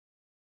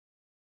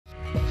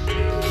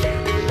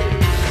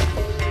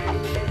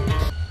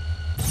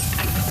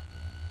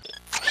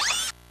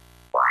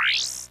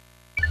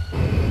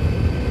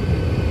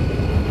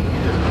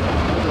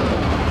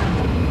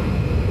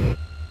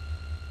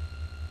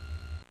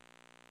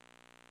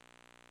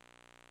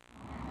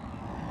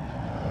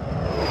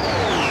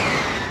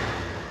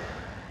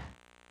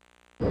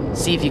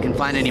See if you can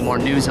find any more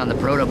news on the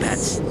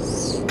Protopets.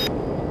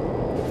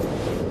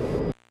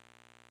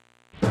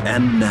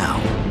 And now,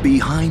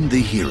 Behind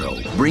the Hero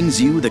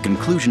brings you the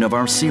conclusion of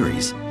our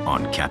series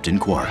on Captain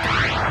Quark.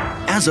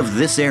 As of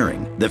this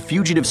airing, the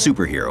fugitive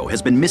superhero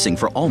has been missing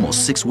for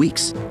almost 6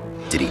 weeks.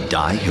 Did he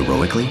die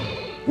heroically?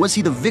 Was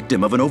he the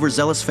victim of an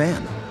overzealous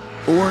fan?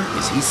 Or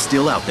is he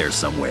still out there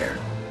somewhere?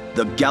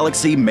 The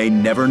galaxy may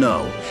never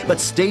know, but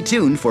stay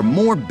tuned for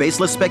more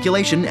baseless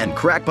speculation and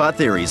crackpot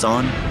theories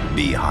on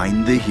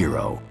Behind the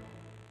Hero.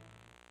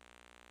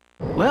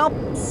 Well,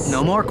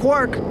 no more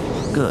Quark.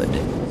 Good.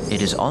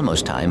 It is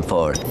almost time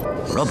for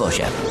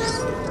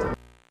RoboChef.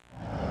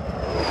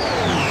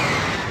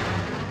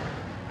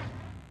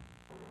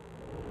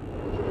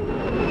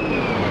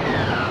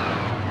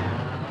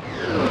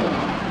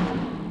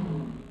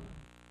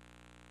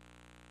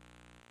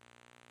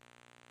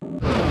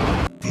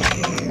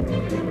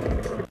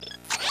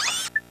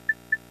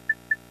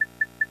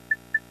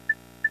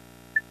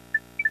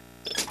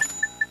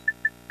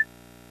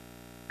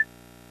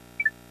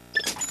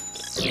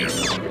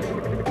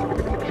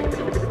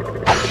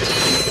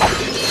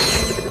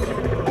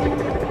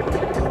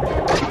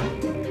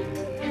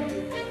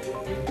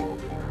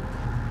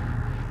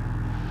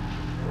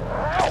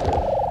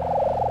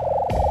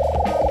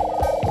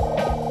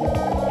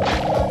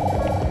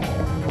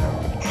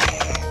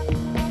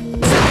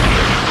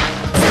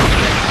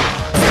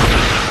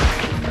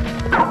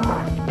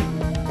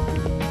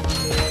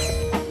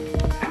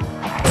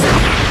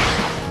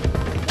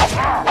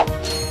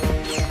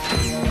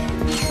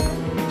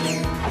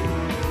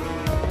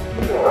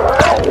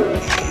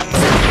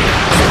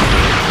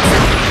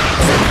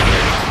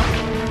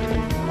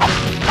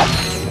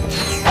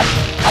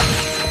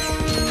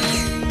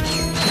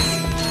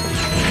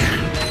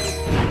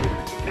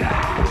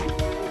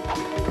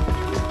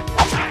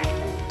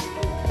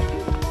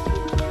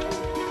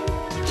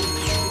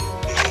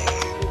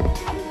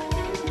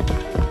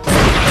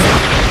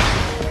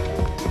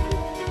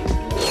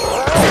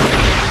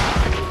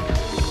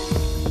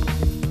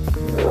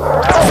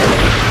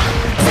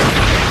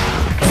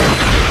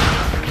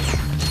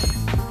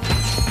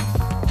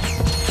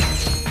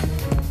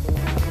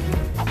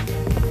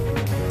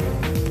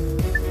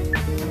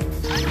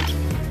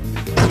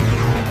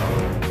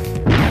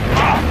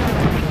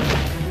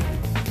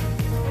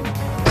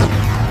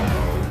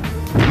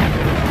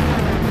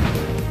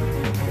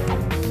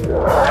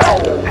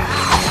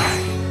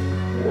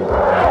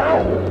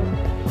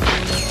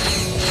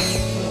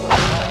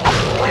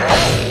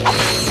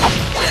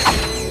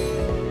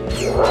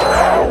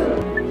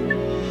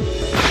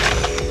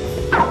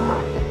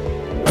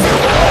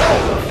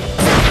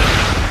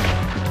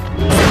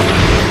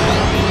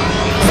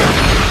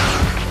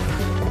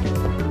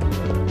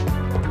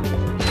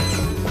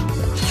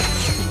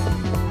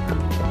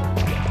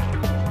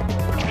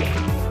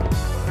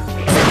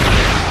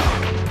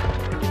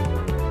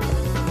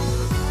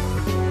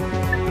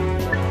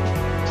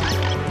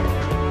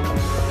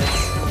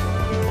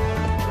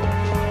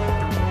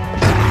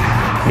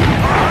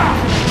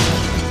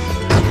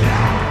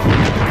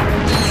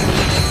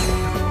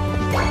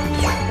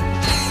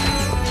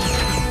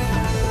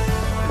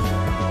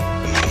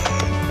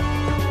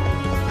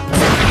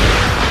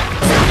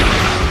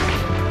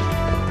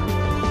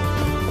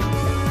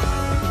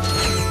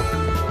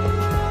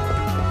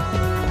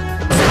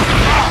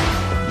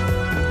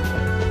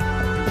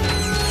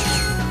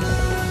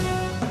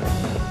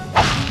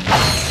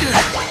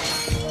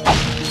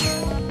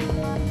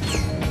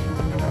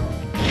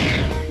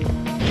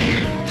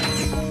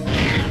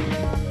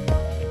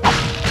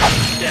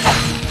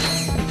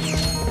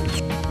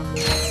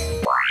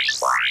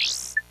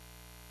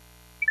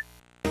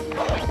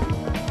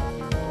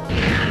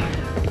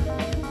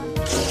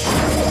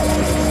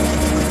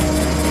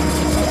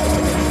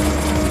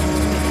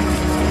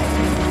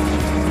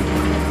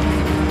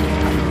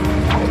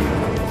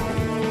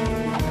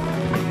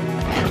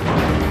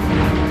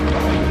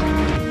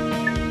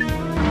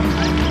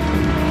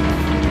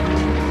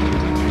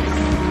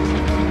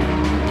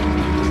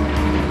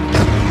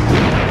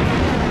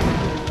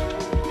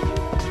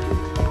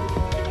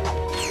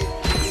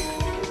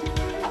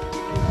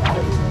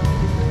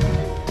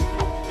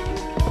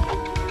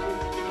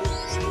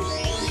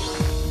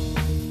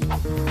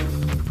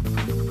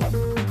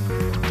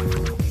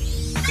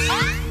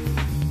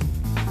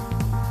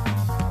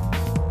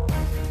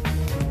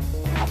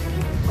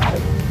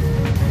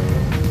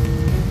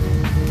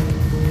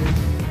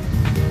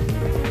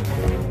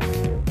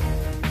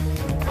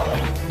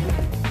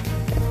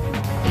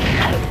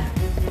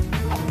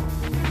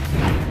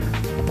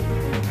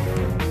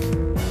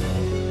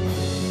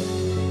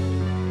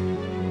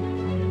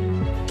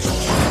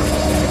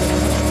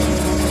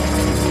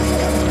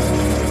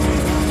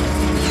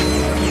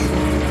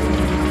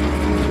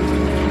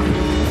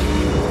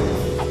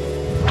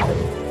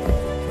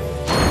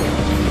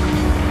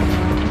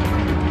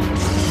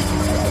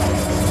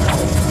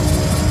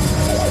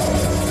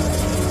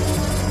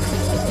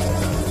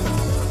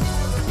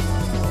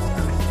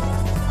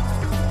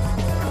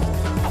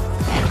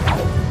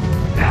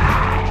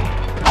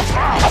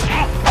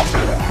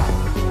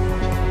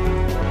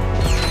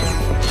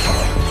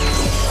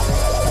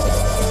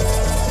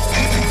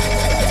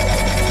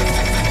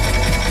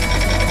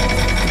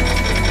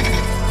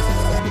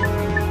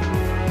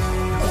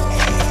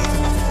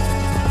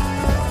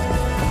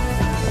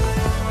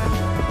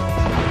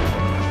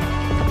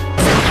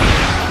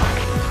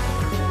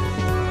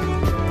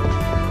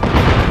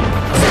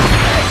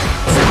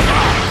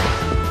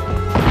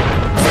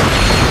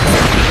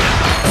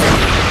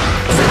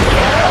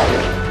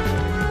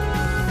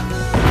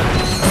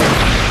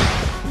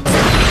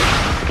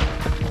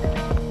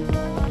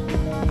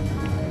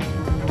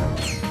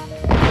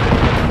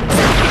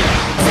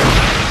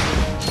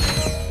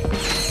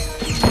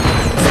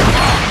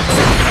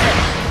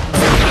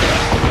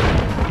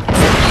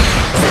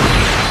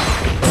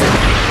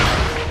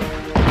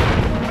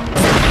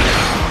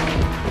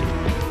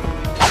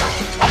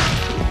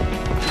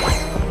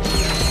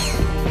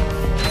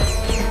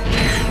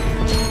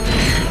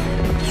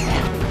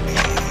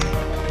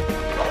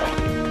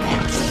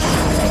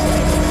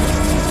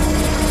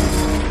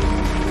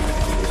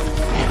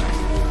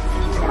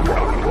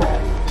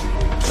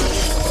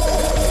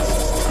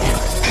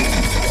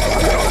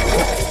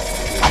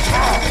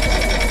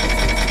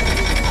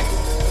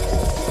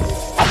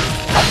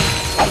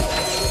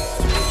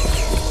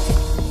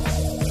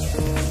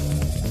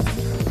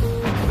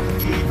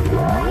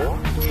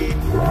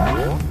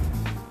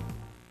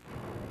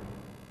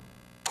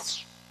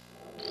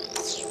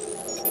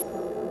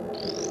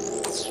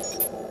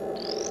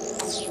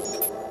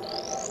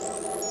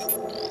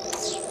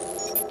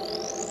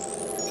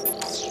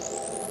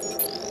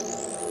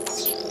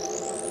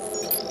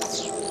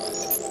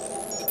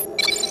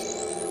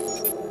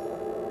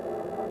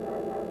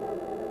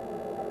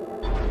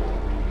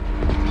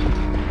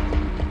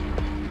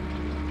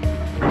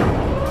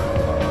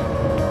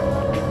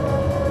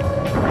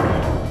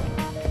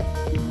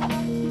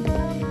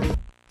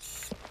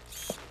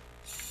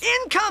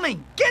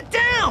 Incoming! Get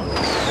down!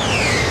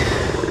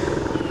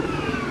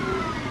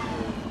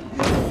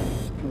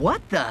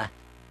 What the?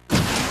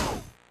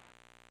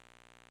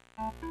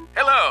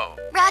 Hello,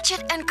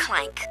 Ratchet and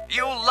Clank.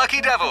 you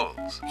lucky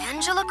devils.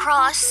 Angela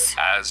Cross.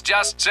 Has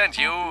just sent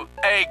you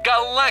a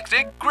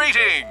galactic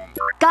greeting.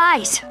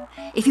 Guys,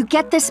 if you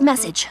get this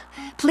message,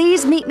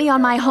 please meet me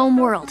on my home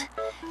world.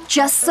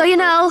 Just so you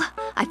know,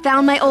 I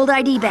found my old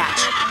ID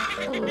badge.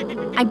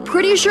 I'm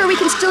pretty sure we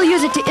can still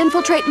use it to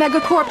infiltrate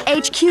Megacorp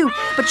HQ,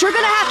 but you're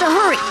gonna have to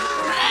hurry.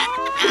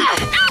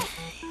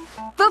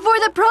 Before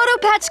the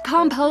Protopets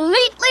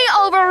completely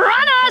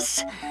overrun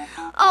us!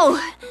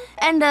 Oh,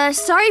 and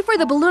sorry for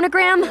the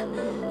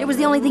balloonogram. It was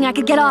the only thing I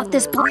could get off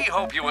this We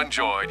hope you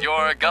enjoyed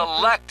your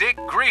galactic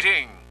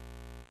greeting.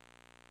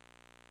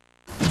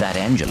 That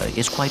Angela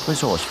is quite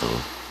resourceful.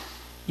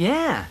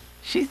 Yeah,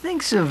 she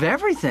thinks of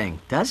everything,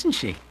 doesn't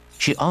she?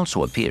 She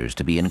also appears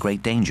to be in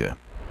great danger.